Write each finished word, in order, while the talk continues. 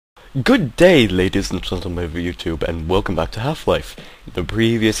Good day, ladies and gentlemen of YouTube, and welcome back to Half-Life. In the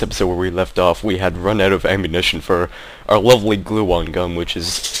previous episode where we left off, we had run out of ammunition for our lovely glue-on gun, which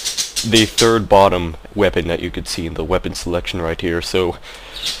is the third bottom weapon that you could see in the weapon selection right here. So,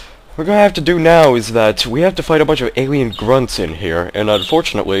 what we're gonna have to do now is that we have to fight a bunch of alien grunts in here, and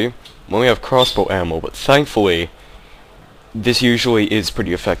unfortunately, we only have crossbow ammo, but thankfully, this usually is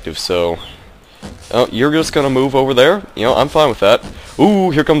pretty effective, so... Oh, you're just gonna move over there? You know, I'm fine with that.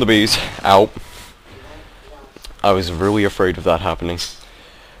 Ooh, here come the bees. Ow. I was really afraid of that happening.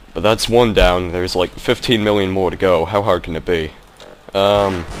 But that's one down. There's like 15 million more to go. How hard can it be?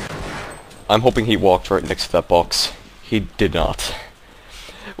 I'm hoping he walked right next to that box. He did not.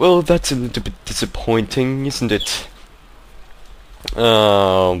 Well, that's a little bit disappointing, isn't it?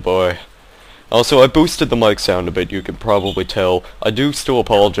 Oh, boy. Also, I boosted the mic sound a bit, you can probably tell. I do still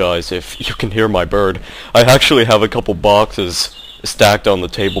apologize if you can hear my bird. I actually have a couple boxes stacked on the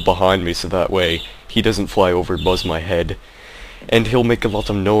table behind me so that way he doesn't fly over and buzz my head. And he'll make a lot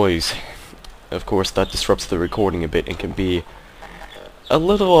of noise. Of course, that disrupts the recording a bit and can be a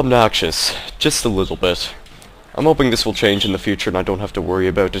little obnoxious. Just a little bit. I'm hoping this will change in the future and I don't have to worry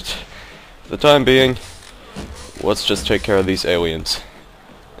about it. For the time being, let's just take care of these aliens.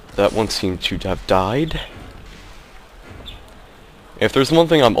 That one seemed to have died. If there's one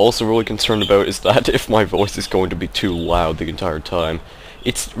thing I'm also really concerned about is that if my voice is going to be too loud the entire time.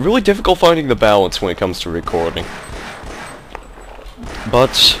 It's really difficult finding the balance when it comes to recording.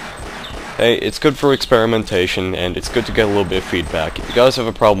 But, hey, it's good for experimentation, and it's good to get a little bit of feedback. If you guys have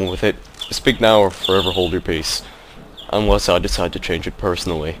a problem with it, speak now or forever hold your peace. Unless I decide to change it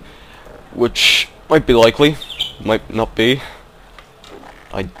personally. Which might be likely, might not be.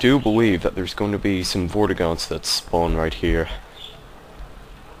 I do believe that there's going to be some Vortigons that spawn right here.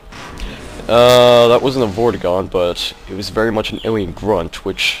 That wasn't a Vortigon, but it was very much an alien grunt,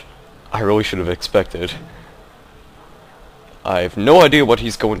 which I really should have expected. I have no idea what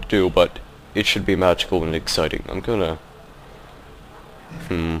he's going to do, but it should be magical and exciting. I'm gonna...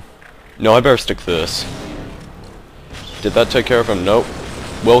 No, I better stick to this. Did that take care of him? Nope.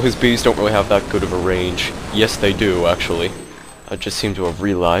 Well, his bees don't really have that good of a range. Yes, they do, actually. I just seem to have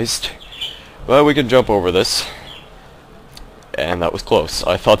realized. Well, we can jump over this. And that was close.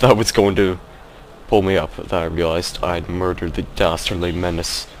 I thought that was going to pull me up, but then I realized I'd murdered the dastardly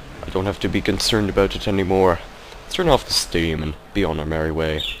menace. I don't have to be concerned about it anymore. Let's turn off the steam and be on our merry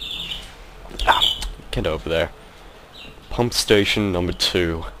way. Ah, get over there. Pump station number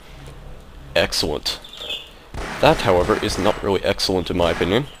 2. Excellent. That, however, is not really excellent in my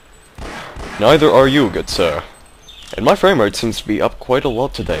opinion. Neither are you, good sir. And my frame rate seems to be up quite a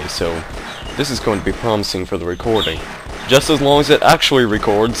lot today, so this is going to be promising for the recording. Just as long as it actually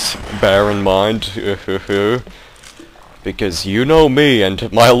records, bear in mind. Because you know me and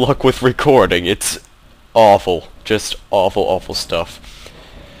my luck with recording, it's awful. Just awful, awful stuff.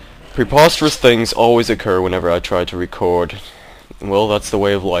 Preposterous things always occur whenever I try to record. Well, that's the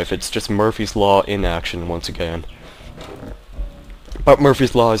way of life. It's just Murphy's Law in action once again. But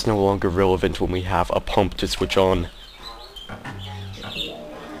Murphy's Law is no longer relevant when we have a pump to switch on.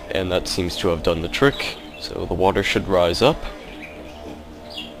 And that seems to have done the trick, so the water should rise up.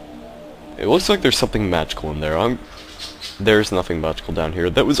 It looks like there's something magical in there. There's nothing magical down here.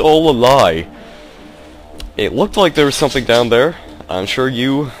 That was all a lie. It looked like there was something down there. I'm sure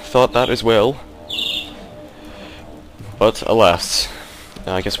you thought that as well. But alas,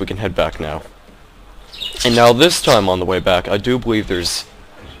 I guess we can head back now. And now this time on the way back, I do believe there's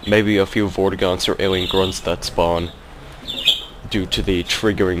maybe a few Vortigons or alien grunts that spawn due to the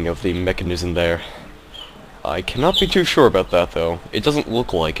triggering of the mechanism there. I cannot be too sure about that though. It doesn't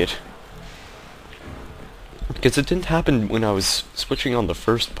look like it. Because it didn't happen when I was switching on the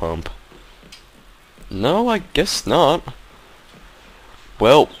first pump. No, I guess not.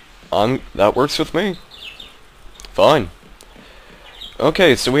 Well, that works with me. Fine.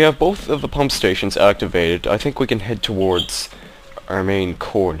 Okay, so we have both of the pump stations activated. I think we can head towards our main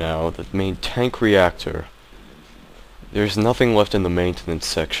core now, the main tank reactor. There's nothing left in the maintenance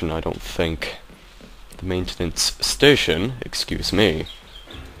section, I don't think. The maintenance station, excuse me.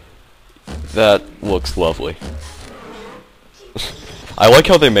 That looks lovely. I like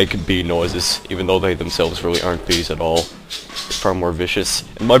how they make bee noises, even though they themselves really aren't bees at all. They're far more vicious.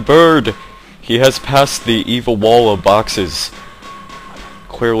 And my bird! He has passed the evil wall of boxes.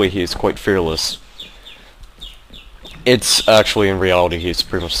 Clearly he is quite fearless. It's actually, in reality, he's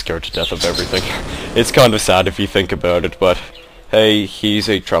pretty much scared to death of everything. It's kind of sad if you think about it, but hey, he's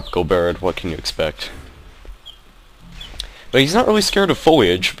a tropical bird, what can you expect? But he's not really scared of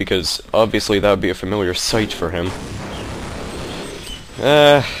foliage, because obviously that would be a familiar sight for him.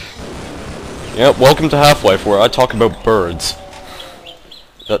 Yeah, welcome to Half-Life, where I talk about birds.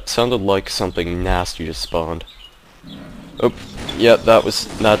 That sounded like something nasty just spawned. Oh, yeah,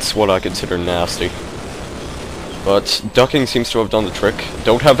 that's what I consider nasty. But ducking seems to have done the trick.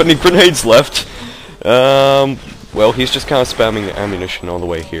 Don't have any grenades left. Well, he's just kind of spamming ammunition all the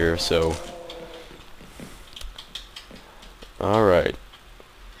way here, so... Alright.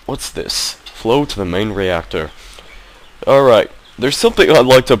 What's this? Flow to the main reactor. Alright. There's something I'd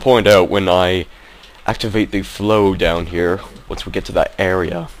like to point out when I activate the flow down here, once we get to that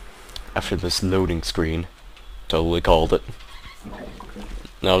area, after this loading screen. Totally called it.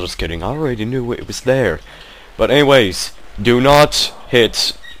 No, just kidding, I already knew it was there. But anyways, do not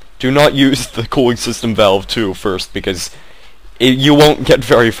use the cooling system valve 2 first, because you won't get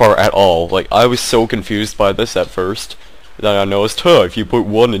very far at all. Like, I was so confused by this at first, that I noticed, if you put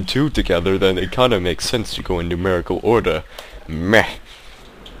 1 and 2 together, then it kinda makes sense to go in numerical order. Meh.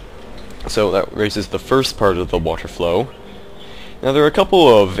 So that raises the first part of the water flow. Now there are a couple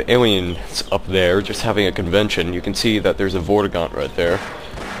of aliens up there just having a convention. You can see that there's a Vortigaunt right there.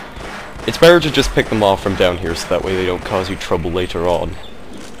 It's better to just pick them off from down here so that way they don't cause you trouble later on.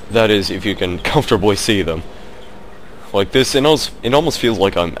 That is, if you can comfortably see them. Like this, it almost feels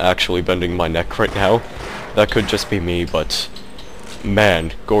like I'm actually bending my neck right now. That could just be me, but...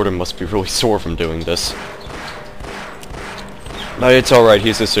 Man, Gordon must be really sore from doing this. It's alright,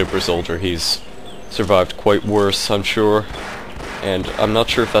 he's a super soldier. He's survived quite worse, I'm sure. And I'm not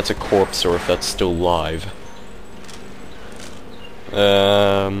sure if that's a corpse or if that's still live.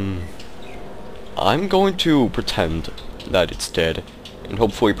 I'm going to pretend that it's dead. And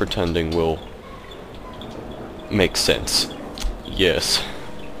hopefully pretending will make sense. Yes.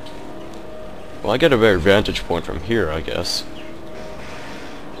 Well, I get a better vantage point from here, I guess.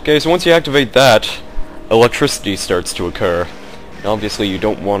 Okay, so once you activate that, electricity starts to occur. And obviously you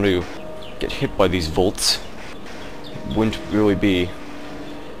don't want to get hit by these volts. Wouldn't really be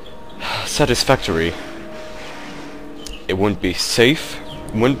satisfactory. It wouldn't be safe,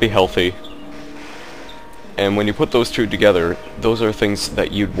 it wouldn't be healthy. And when you put those two together, those are things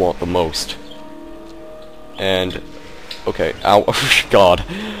that you'd want the most. And, okay, ow, God.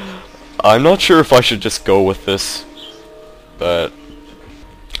 I'm not sure if I should just go with this, but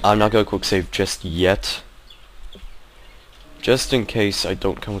I'm not gonna quick save just yet. Just in case I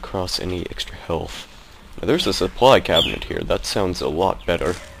don't come across any extra health. Now, there's a supply cabinet here. That sounds a lot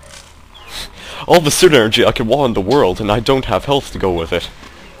better. All the suit energy I could want in the world, and I don't have health to go with it.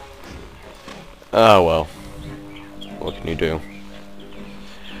 Ah, well. What can you do?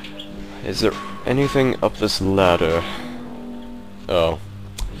 Is there anything up this ladder? Oh.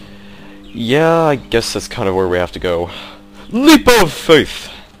 Yeah, I guess that's kind of where we have to go. Leap of faith!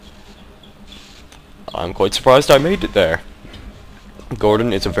 I'm quite surprised I made it there.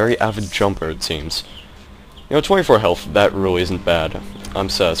 Gordon is a very avid jumper, it seems. You know, 24 health, that really isn't bad. I'm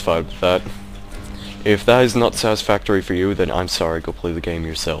satisfied with that. If that is not satisfactory for you, then I'm sorry, go play the game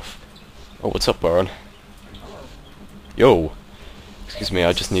yourself. Oh, what's up, Baron? Yo! Excuse me,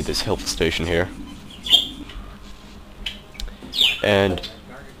 I just need this health station here. And...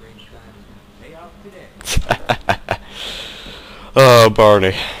 Oh,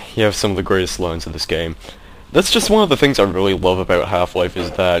 Barney. You have some of the greatest lines in this game. That's just one of the things I really love about Half-Life,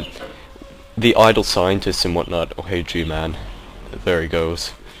 is that the idle scientists and whatnot... Oh, hey, G-Man. There he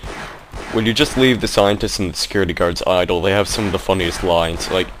goes. When you just leave the scientists and the security guards idle, they have some of the funniest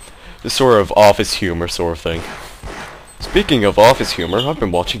lines, like the sort of office humor sort of thing. Speaking of office humor, I've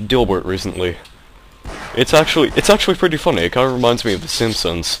been watching Dilbert recently. It's actually pretty funny. It kind of reminds me of The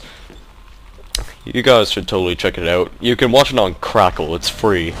Simpsons. You guys should totally check it out. You can watch it on Crackle, it's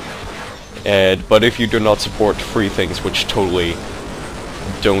free. But if you do not support free things, which totally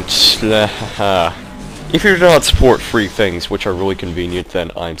don't... If you do not support free things, which are really convenient, then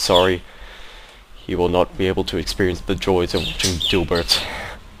I'm sorry. You will not be able to experience the joys of watching Dilbert.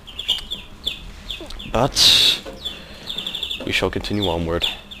 But... we shall continue onward.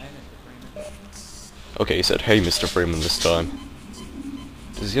 Okay, he said, hey, Mr. Freeman, this time.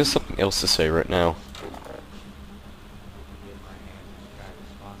 Does he have something else to say right now?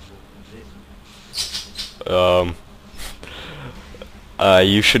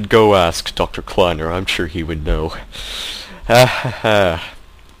 You should go ask Dr. Kleiner. I'm sure he would know. Ha ha ha.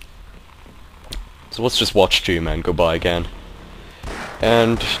 So let's just watch G-Man go by again.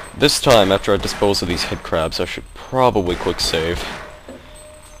 And this time, after I dispose of these head crabs, I should probably quick save.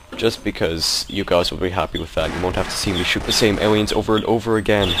 Just because you guys will be happy with that. You won't have to see me shoot the same aliens over and over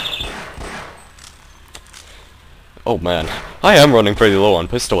again. Oh man, I am running pretty low on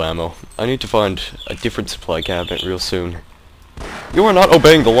pistol ammo. I need to find a different supply cabinet real soon. You are not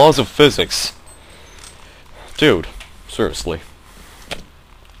obeying the laws of physics. Dude, seriously.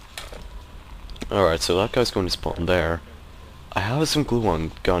 Alright, so that guy's going to spawn there. I have some glue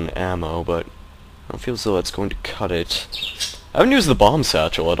gun ammo, but I don't feel as though that's going to cut it. I haven't used the bomb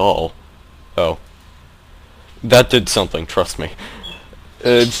satchel at all. Oh. That did something, trust me.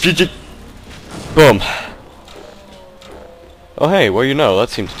 Boom. Oh hey, well you know, that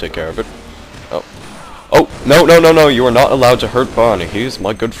seemed to take care of it. Oh. Oh, no, no, no, no, you are not allowed to hurt Barney. He is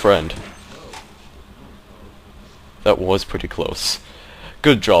my good friend. That was pretty close.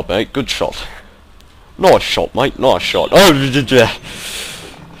 Good job, mate. Good shot. Nice shot, mate. Nice shot. Oh,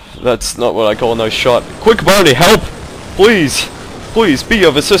 that's not what I call a nice shot. Quick, Barney, help! Please! Please, be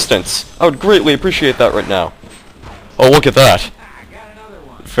of assistance. I would greatly appreciate that right now. Oh, look at that.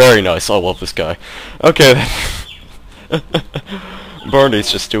 Very nice. I love this guy. Okay, then.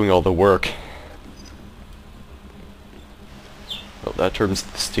 Barney's just doing all the work. Oh, that turns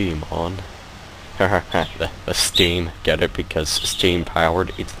the steam on. the steam, get it? Because steam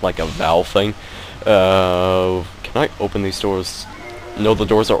powered, it's like a valve thing. Can I open these doors? No, the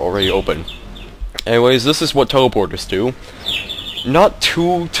doors are already open. Anyways, this is what teleporters do. Not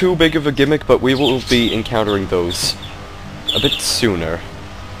too big of a gimmick, but we will be encountering those a bit sooner.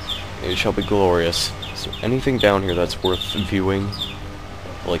 It shall be glorious. Is there anything down here that's worth viewing?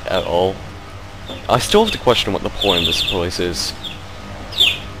 Like, at all? I still have to question what the point of this place is.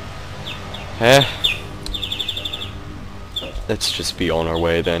 Let's just be on our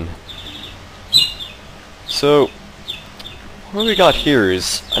way then. So, what we got here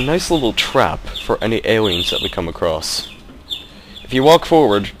is a nice little trap for any aliens that we come across. If you walk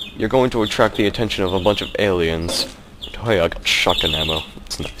forward, you're going to attract the attention of a bunch of aliens. Oh hey, I got shotgun ammo.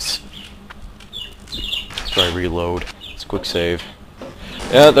 That's nice. Try reload. Let's quick save.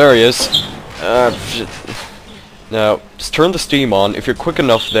 Yeah, there he is. Now, just turn the steam on. If you're quick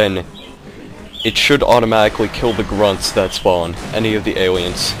enough, then it should automatically kill the grunts that spawn, any of the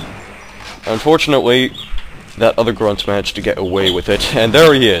aliens. Unfortunately, that other grunt managed to get away with it, and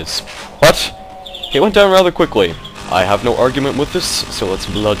there he is. But he went down rather quickly. I have no argument with this, so let's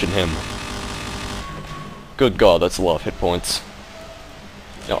bludgeon him. Good god, that's a lot of hit points.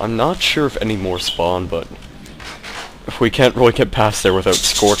 Now, I'm not sure if any more spawn, but we can't really get past there without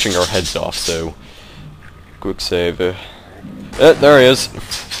scorching our heads off, so quick save. There he is.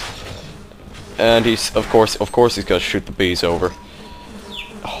 And he's, of course he's got to shoot the bees over.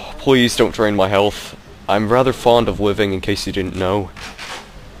 Oh, please don't drain my health. I'm rather fond of living, in case you didn't know.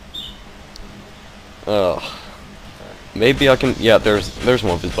 Ugh. Maybe I can... Yeah, there's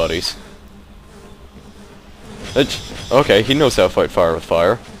one of his buddies. Okay, he knows how to fight fire with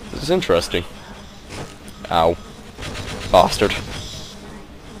fire. This is interesting. Ow. Bastard.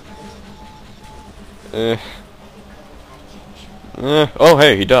 Oh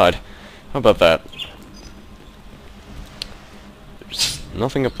hey, he died. How about that? There's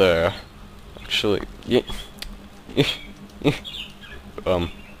nothing up there. Actually, yeah.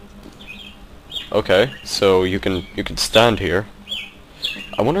 Okay, so you can stand here.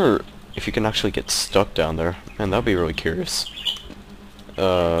 I wonder if you can actually get stuck down there. Man, that'd be really curious.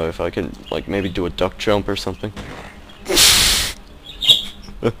 If I can, like, maybe do a duck jump or something.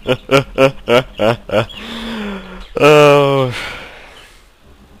 Oh.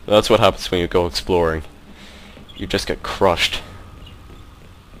 That's what happens when you go exploring. You just get crushed.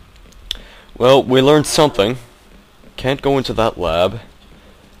 Well, we learned something. Can't go into that lab.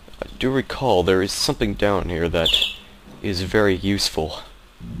 I do recall there is something down here that is very useful.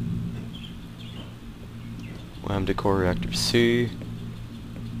 Lamb decor reactor C.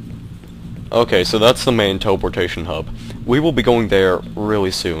 Okay, so that's the main teleportation hub. We will be going there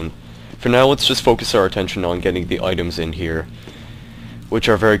really soon. For now, let's just focus our attention on getting the items in here, which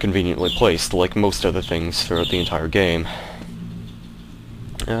are very conveniently placed, like most other things throughout the entire game.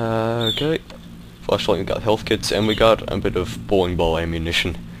 Okay. Flashlight, we got health kits, and we got a bit of bowling ball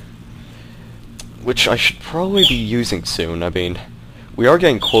ammunition, which I should probably be using soon. I mean, we are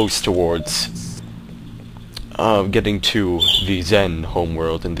getting close towards getting to the Zen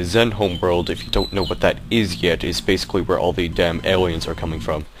homeworld, and the Zen homeworld, if you don't know what that is yet, is basically where all the damn aliens are coming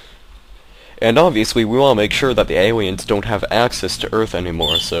from. And obviously, we want to make sure that the aliens don't have access to Earth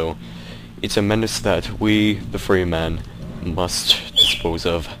anymore, so it's a menace that we, the free men, must dispose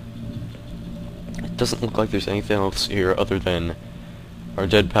of. It doesn't look like there's anything else here other than our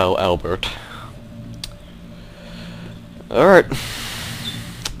dead pal Albert. Alright.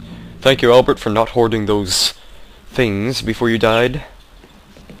 Thank you, Albert, for not hoarding those things before you died,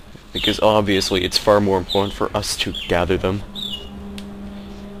 because obviously it's far more important for us to gather them.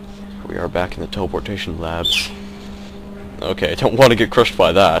 We are back in the teleportation labs. Okay, I don't want to get crushed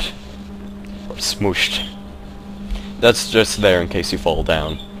by that. Or smooshed. That's just there in case you fall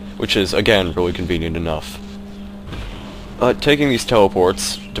down, which is, again, really convenient enough. Taking these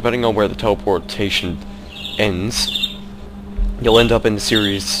teleports, depending on where the teleportation ends, you'll end up in a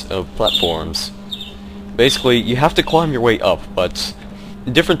series of platforms. Basically, you have to climb your way up, but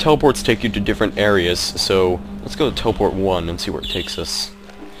different teleports take you to different areas, so let's go to teleport 1 and see where it takes us.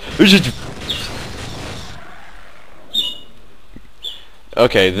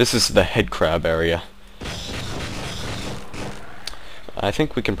 Okay, this is the head crab area. I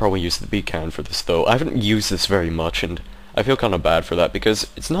think we can probably use the beacon for this, though. I haven't used this very much, and I feel kind of bad for that, because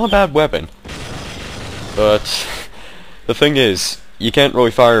it's not a bad weapon. But the thing is, you can't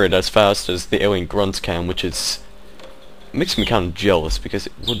really fire it as fast as the alien grunts can, which is... makes me kind of jealous, because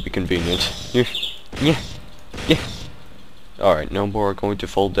it would be convenient. Yeah. Alright, no more going to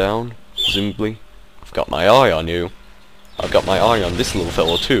fall down, presumably. I've got my eye on you. I've got my eye on this little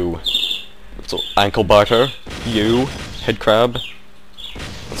fellow, too. Little ankle biter. You, head crab.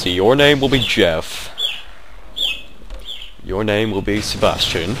 Let's see, your name will be Jeff. Your name will be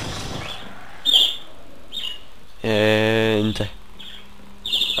Sebastian. And...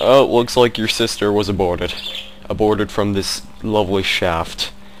 oh, it looks like your sister was aborted. Aborted from this lovely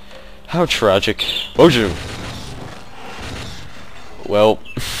shaft. How tragic. Boju! Well...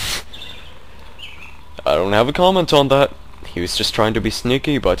 I don't have a comment on that. He was just trying to be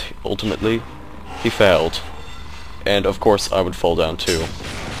sneaky, but ultimately, he failed. And of course, I would fall down too.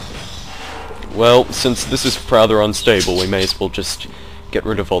 Well, since this is rather unstable, we may as well just get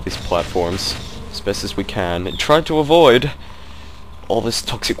rid of all these platforms as best as we can, and try to avoid all this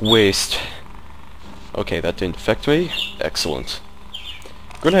toxic waste. Okay, that didn't affect me. Excellent.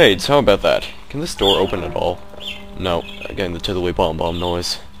 Grenades, how about that? Can this door open at all? No, again, the tiddly bomb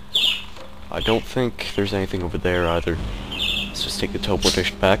noise. I don't think there's anything over there either. Let's just take the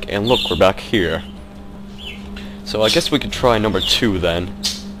teleportation back, and look, we're back here. So I guess we could try number 2 then.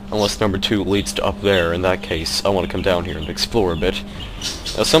 Unless number 2 leads to up there. In that case, I want to come down here and explore a bit.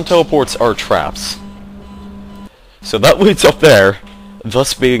 Now, some teleports are traps. So that leads up there,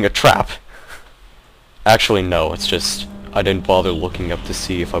 thus being a trap. Actually, no, it's just... I didn't bother looking up to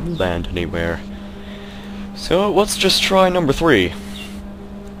see if I would land anywhere. So, let's just try number 3.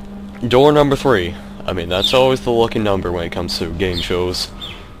 Door number 3. I mean, that's always the lucky number when it comes to game shows.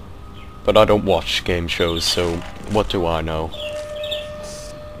 But I don't watch game shows, so what do I know?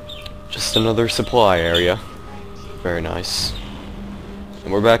 Just another supply area. Very nice.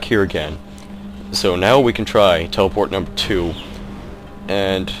 And we're back here again. So now we can try teleport number 2.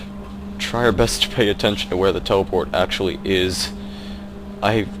 And try our best to pay attention to where the teleport actually is.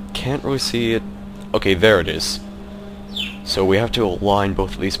 I can't really see it. Okay, there it is. So we have to align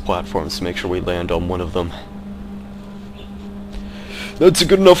both of these platforms to make sure we land on one of them. That's a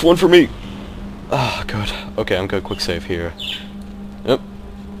good enough one for me! Ah, good. Okay, I'm gonna quick save here. Yep.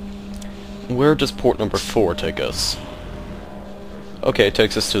 Where does port number 4 take us? Okay, it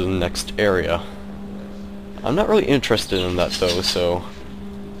takes us to the next area. I'm not really interested in that though, so...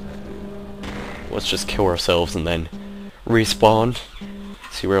 let's just kill ourselves and then respawn.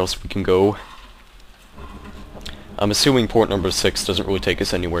 See where else we can go. I'm assuming port number 6 doesn't really take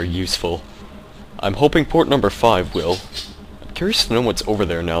us anywhere useful. I'm hoping port number 5 will. I'm curious to know what's over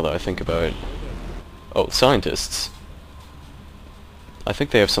there now that I think about it. Oh, scientists. I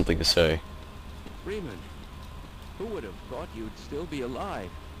think they have something to say. Freeman, who would have thought you'd still be alive?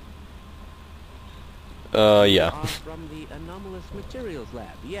 Yeah. You are from the anomalous materials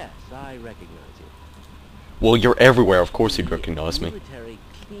lab. Yes, I recognize you. Well, you're everywhere. Of course you'd recognize me. Military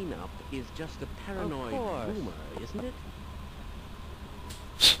cleanup is just a paranoid rumor, isn't it?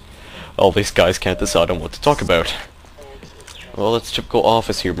 All these guys can't decide on what to talk about. Well, that's typical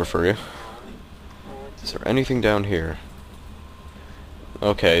office humor for you. Is there anything down here?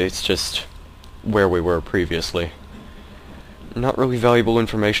 Okay, it's just where we were previously. Not really valuable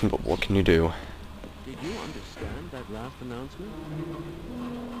information, but what can you do? Did you understand that last announcement?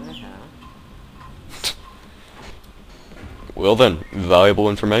 Perhaps. Well then, valuable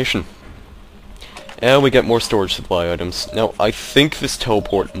information. And we get more storage supply items. Now, I think this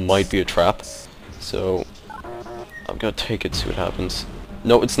teleport might be a trap, so I'm gonna take it, see what happens.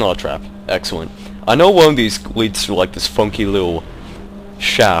 No, it's not a trap. Excellent. I know one of these leads to like this funky little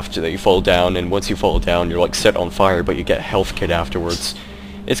shaft that you fall down, and once you fall down you're like set on fire, but you get a health kit afterwards.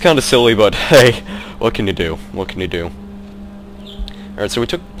 It's kinda silly, but hey, what can you do? What can you do? Alright, so we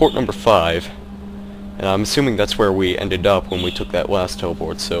took port number 5, and I'm assuming that's where we ended up when we took that last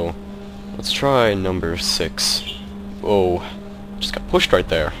teleport, so let's try number 6. Whoa, just got pushed right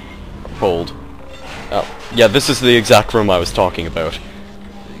there. Or pulled. Oh, yeah, this is the exact room I was talking about.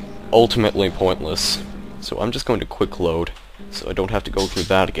 Ultimately pointless. So I'm just going to quick load, so I don't have to go through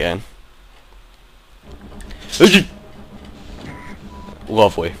that again.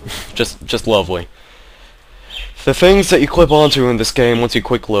 Lovely. just lovely. The things that you clip onto in this game once you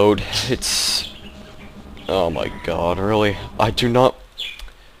quick load, it's... Oh my god, really? I do not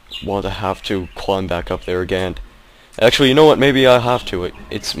want to have to climb back up there again. Actually, you know what? Maybe I have to.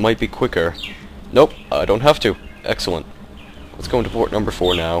 It might be quicker. Nope, I don't have to. Excellent. Let's go into port number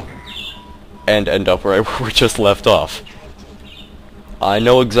 4 now. And end up right where we just left off. I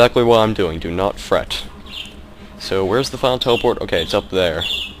know exactly what I'm doing. Do not fret. So, where's the final teleport? Okay, it's up there.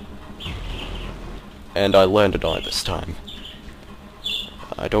 And I landed on it this time.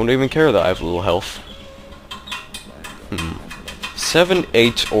 I don't even care that I have a little health. 7,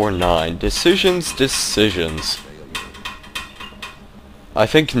 8, or 9. Decisions. I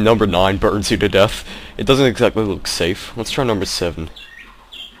think number 9 burns you to death. It doesn't exactly look safe. Let's try number 7.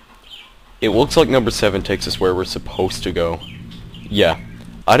 It looks like number 7 takes us where we're supposed to go. Yeah.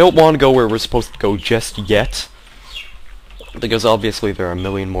 I don't want to go where we're supposed to go just yet. Because obviously there are a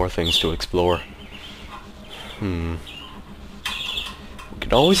million more things to explore. We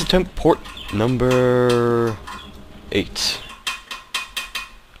could always attempt port number 8.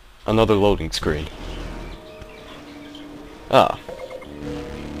 Another loading screen. Ah.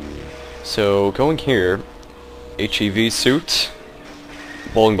 So, going here, HEV suit,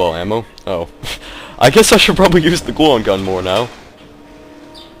 bowling ball ammo. Oh. I guess I should probably use the glue-on gun more now.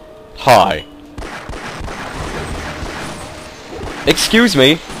 Hi. Excuse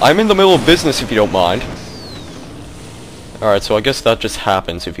me, I'm in the middle of business if you don't mind. Alright, so I guess that just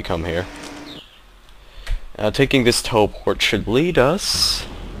happens if you come here. Taking this teleport should lead us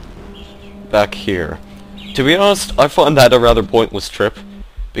back here. To be honest, I find that a rather pointless trip,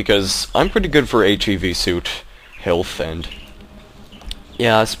 because I'm pretty good for HEV suit, health, and...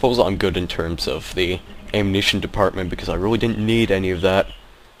 Yeah, I suppose I'm good in terms of the ammunition department, because I really didn't need any of that.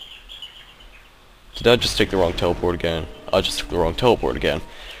 Did I just take the wrong teleport again? I just took the wrong teleport again.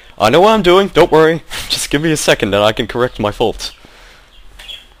 I know what I'm doing, don't worry. Just give me a second and I can correct my faults.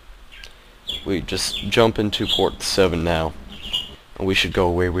 We just jump into port 7 now. And we should go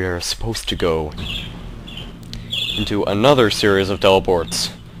where we are supposed to go. Into another series of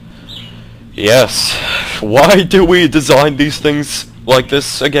teleports. Yes. Why do we design these things like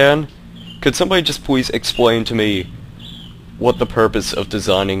this again? Could somebody just please explain to me what the purpose of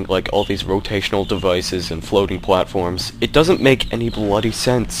designing like all these rotational devices and floating platforms? It doesn't make any bloody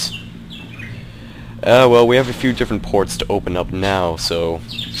sense. Well, we have a few different ports to open up now, so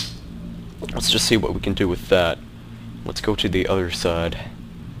let's just see what we can do with that. Let's go to the other side.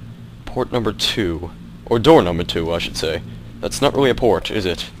 Port number 2. Or door number 2, I should say. That's not really a port, is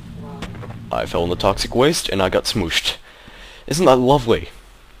it? I fell in the toxic waste and I got smooshed. Isn't that lovely?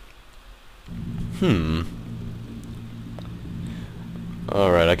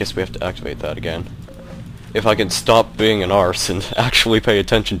 Alright, I guess we have to activate that again. If I can stop being an arse and actually pay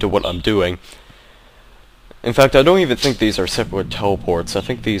attention to what I'm doing. In fact, I don't even think these are separate teleports. I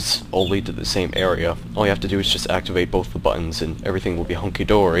think these all lead to the same area. All you have to do is just activate both the buttons and everything will be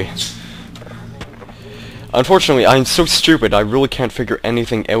hunky-dory. Unfortunately, I'm so stupid I really can't figure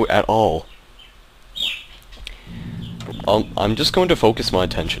anything out at all. I'm just going to focus my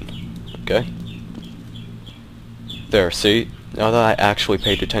attention. Okay? There, see? Now that I actually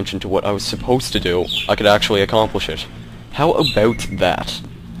paid attention to what I was supposed to do, I could actually accomplish it. How about that?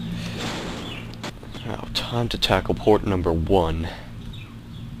 Now, time to tackle port number 1.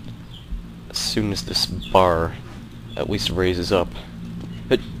 As soon as this bar at least raises up.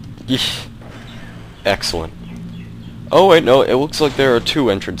 Excellent. Oh wait, no, it looks like there are 2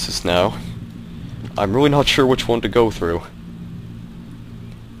 entrances now. I'm really not sure which one to go through.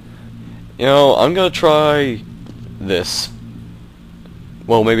 You know, I'm gonna try this.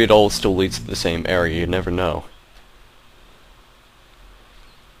 Well, maybe it all still leads to the same area, you never know.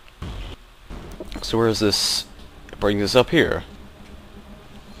 So where is this? Bring this up here.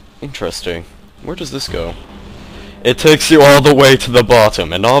 Interesting. Where does this go? It takes you all the way to the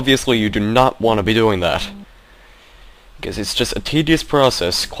bottom, and obviously you do not want to be doing that. Because it's just a tedious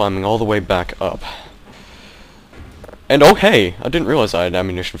process climbing all the way back up. And oh hey, I didn't realize I had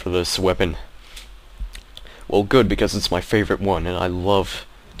ammunition for this weapon. Well, good, because it's my favorite one, and I love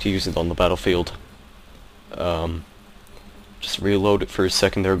to use it on the battlefield. Just reload it for a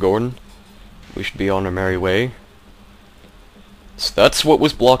second there, Gordon. We should be on our merry way. So that's what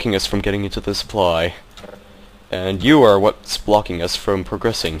was blocking us from getting into the supply. And you are what's blocking us from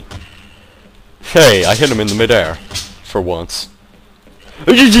progressing. Hey, I hit him in the midair. For once.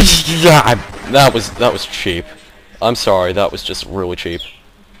 That was cheap. I'm sorry, that was just really cheap.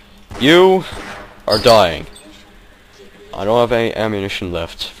 You are dying. I don't have any ammunition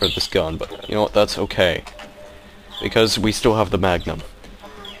left for this gun, but you know what, that's okay. Because we still have the Magnum.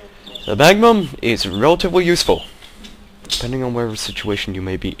 The Magnum is relatively useful, depending on whatever situation you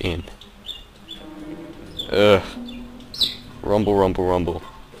may be in. Ugh. Rumble, rumble, rumble.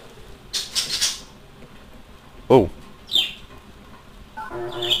 Oh.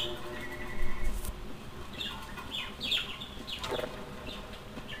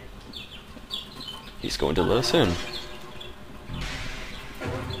 He's going to let us in. You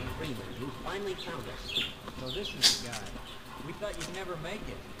finally found us. So this is the guy. We thought you'd never make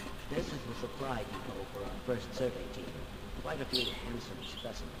it. This is the supply depot for our first survey team. Quite a few handsome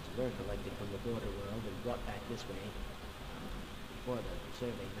specimens were collected from the border world and brought back this way. Before the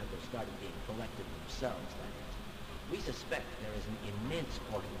survey members started being collected themselves, that is. We suspect there is an immense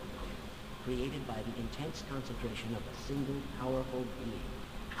portal over there, created by the intense concentration of a single powerful being.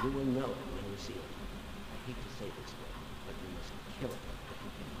 You will know it when you see it. I hate to say this way, but you must kill it if you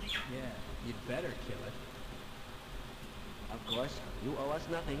can. Yeah, you'd better kill it. Of course, you owe us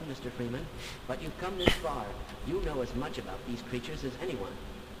nothing, Mr. Freeman, but you've come this far. You know as much about these creatures as anyone.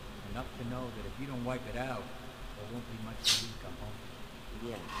 Enough to know that if you don't wipe it out, there won't be much for you to come home.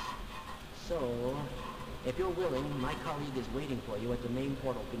 Yes. So, if you're willing, my colleague is waiting for you at the main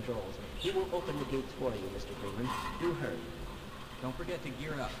portal controls. He will open the gates for you, Mr. Freeman. Do hurry. Don't forget to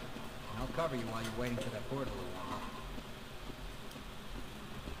gear up, and I'll cover you while you're waiting for that portal to warm up.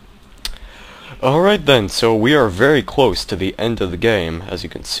 Alright then, so we are very close to the end of the game, as you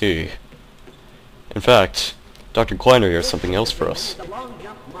can see. In fact, Dr. Kleiner here has something else for us. The long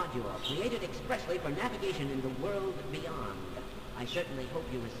jump module, created expressly for navigation in the world beyond. I certainly hope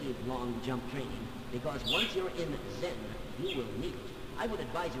you receive long jump training, because once you're in Zen, you will need it. I would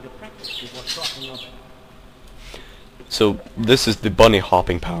advise you to practice before crossing over. So, this is the bunny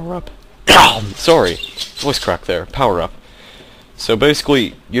hopping power-up. Sorry, voice crack there. Power-up. So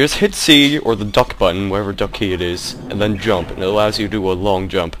basically, you just hit C, or the duck button, whatever duck key it is, and then jump, and it allows you to do a long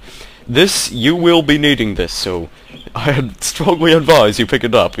jump. This, you will be needing this, so I'd strongly advise you pick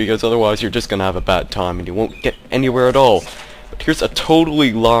it up, because otherwise you're just gonna have a bad time, and you won't get anywhere at all. But here's a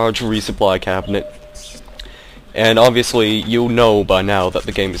totally large resupply cabinet, and obviously you'll know by now that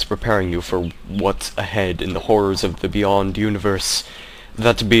the game is preparing you for what's ahead in the horrors of the Beyond universe,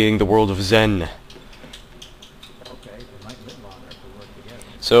 that being the world of Zen.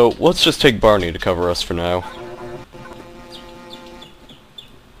 So, let's just take Barney to cover us for now.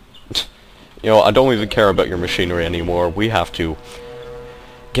 You know, I don't even care about your machinery anymore. We have to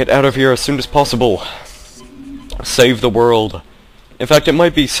get out of here as soon as possible. Save the world. In fact, it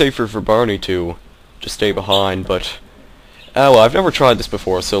might be safer for Barney to just stay behind, but... well, I've never tried this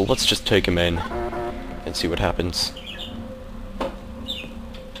before, so let's just take him in and see what happens.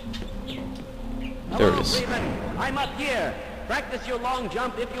 There it is. Freeman, I'm up here. Practice your long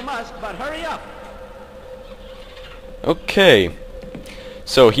jump if you must, but hurry up. Okay.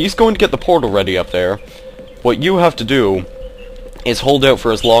 So he's going to get the portal ready up there. What you have to do is hold out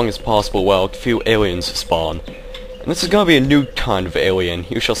for as long as possible while a few aliens spawn. And this is going to be a new kind of alien.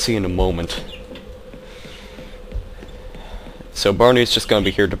 You shall see in a moment. So Barney's just going to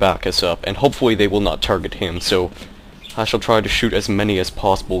be here to back us up, and hopefully they will not target him, so I shall try to shoot as many as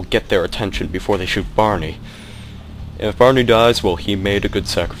possible, get their attention before they shoot Barney. If Barney dies, well, he made a good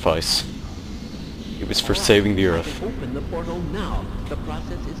sacrifice. It was for saving the Earth. Open the portal now. The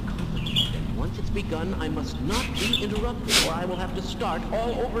process is complicated, and once it's begun, I must not be interrupted, or I will have to start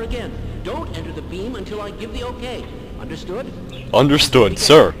all over again. Don't enter the beam until I give the okay. Understood? Understood,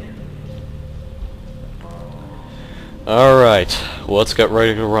 sir. Alright, let's get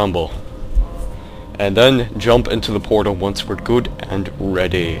ready to rumble. And then jump into the portal once we're good and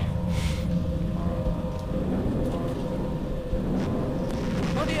ready.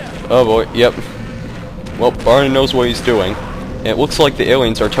 Oh boy, yep. Well, Barney knows what he's doing. And it looks like the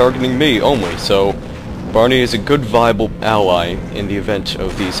aliens are targeting me only, so Barney is a good viable ally in the event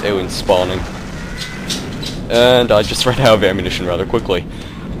of these aliens spawning. And I just ran out of ammunition rather quickly.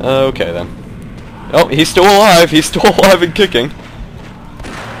 Okay then. Oh, he's still alive! He's still alive and kicking!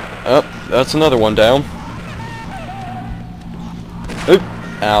 Oh, that's another one down. Oop!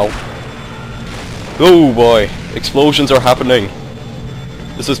 Ow. Oh boy, explosions are happening.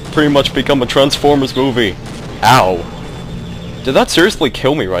 This has pretty much become a Transformers movie. Ow. Did that seriously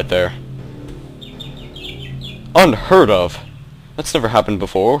kill me right there? Unheard of. That's never happened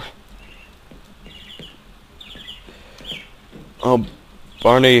before.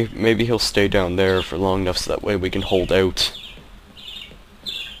 Barney, maybe he'll stay down there for long enough so that way we can hold out.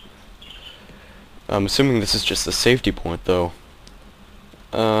 I'm assuming this is just a safety point, though.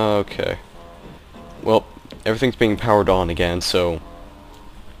 Okay. everything's being powered on again, so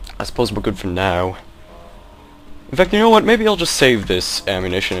I suppose we're good for now. In fact, you know what? Maybe I'll just save this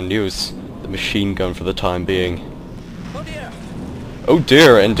ammunition and use the machine gun for the time being. Oh dear! Oh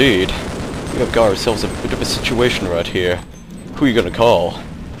dear, indeed. We have got ourselves a bit of a situation right here. Who are you gonna call?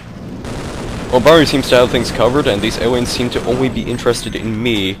 Well, Barney seems to have things covered, and these aliens seem to only be interested in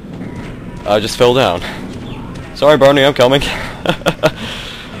me. I just fell down. Sorry, Barney, I'm coming.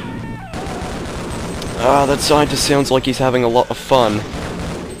 Ah, that scientist sounds like he's having a lot of fun.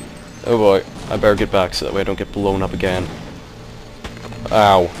 Oh boy, I better get back so that way I don't get blown up again.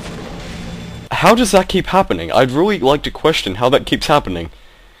 Ow. How does that keep happening? I'd really like to question how that keeps happening.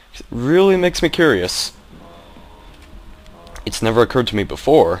 It really makes me curious. It's never occurred to me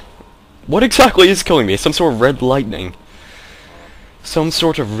before. What exactly is killing me? Some sort of red lightning. Some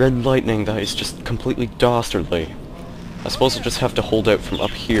sort of red lightning that is just completely dastardly. I suppose I'll just have to hold out from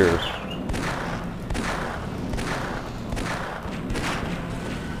up here.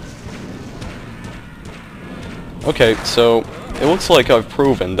 Okay, so it looks like I've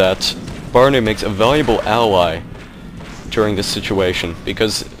proven that Barney makes a valuable ally during this situation,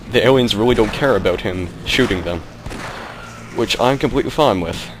 because the aliens really don't care about him shooting them. Which I'm completely fine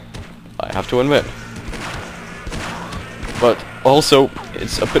with, I have to admit. But also,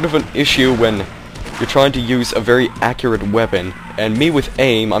 it's a bit of an issue when you're trying to use a very accurate weapon, and me with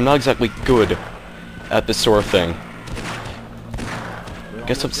aim, I'm not exactly good at this sort of thing. I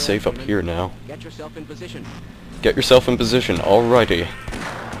guess I'm safe up here now. Get yourself in position. Get yourself in position, alrighty.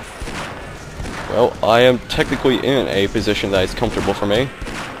 Well, I am technically in a position that is comfortable for me.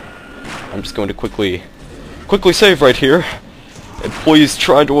 I'm just going to quickly save right here. And please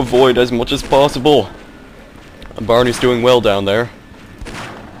try to avoid as much as possible. Barney's doing well down there.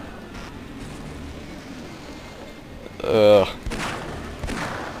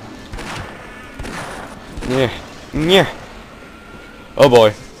 Yeah. Oh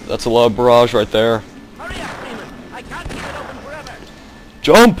boy, that's a lot of barrage right there. Hurry up, Freeman! I can't keep it open forever!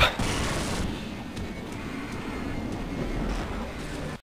 Jump!